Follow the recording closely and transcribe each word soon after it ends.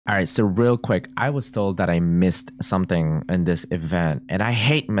All right, so real quick, I was told that I missed something in this event, and I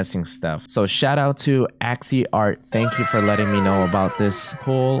hate missing stuff. So shout out to Axie Art. Thank you for letting me know about this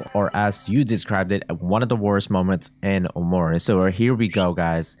cool, or as you described it, one of the worst moments in OMORI. So here we go,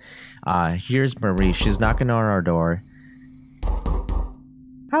 guys. Here's Marie. She's knocking on our door.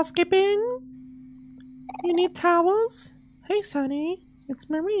 Housekeeping? You need towels? Hey, Sonny. It's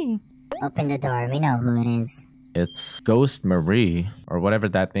Marie. Open the door. We know who it is. It's Ghost Marie, or whatever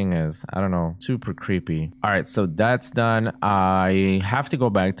that thing is. I don't know. Super creepy. All right, so that's done. I have to go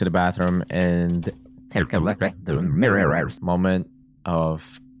back to the bathroom and take a look at the mirrors. Moment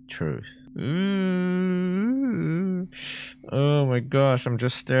of truth. Oh my gosh, I'm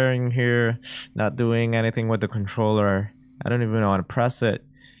just staring here, not doing anything with the controller. I don't even want to press it.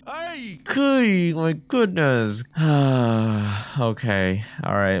 Ay, my goodness. Okay,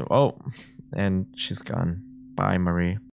 all right. Oh, and she's gone. Bye, Marie.